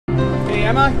Okay,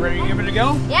 Emma, you ready to give it a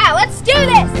go? Yeah, let's do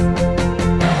this!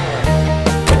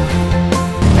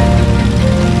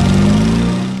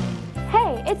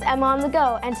 Hey, it's Emma on the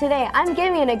go, and today I'm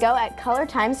giving it a go at Color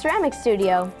Time Ceramic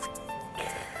Studio.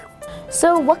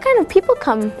 So what kind of people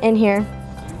come in here?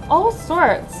 All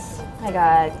sorts. I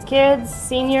got kids,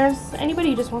 seniors, anybody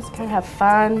who just wants to kind of have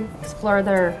fun, explore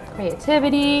their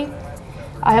creativity.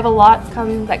 I have a lot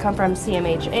that come from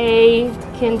CMHA,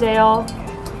 Kindale,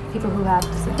 people who have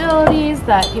disabilities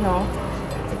that, you know,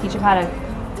 I teach them how to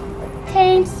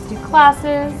paint, do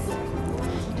classes,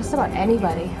 just about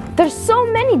anybody. There's so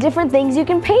many different things you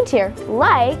can paint here,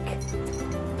 like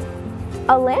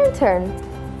a lantern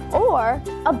or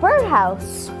a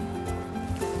birdhouse,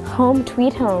 home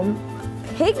tweet home,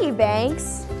 piggy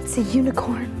banks, it's a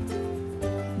unicorn,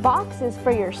 boxes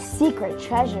for your secret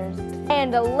treasures,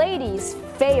 and a lady's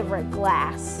favorite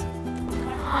glass.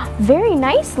 Very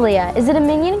nice, Leah. Is it a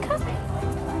Minion cup?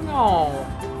 No.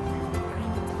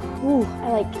 Ooh,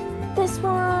 I like this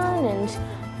one, and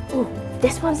ooh,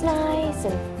 this one's nice,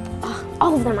 and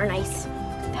all of them are nice.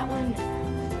 That one.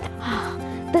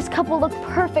 This cup will look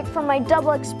perfect for my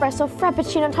double espresso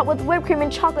frappuccino topped with whipped cream and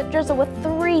chocolate drizzle with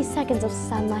 3 seconds of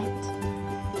sunlight.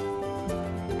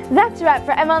 That's a wrap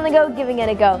for Emma on the Go, giving it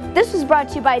a go. This was brought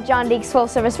to you by John Deake's Full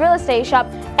Service Real Estate Shop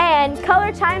and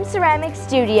Color Time Ceramic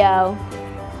Studio.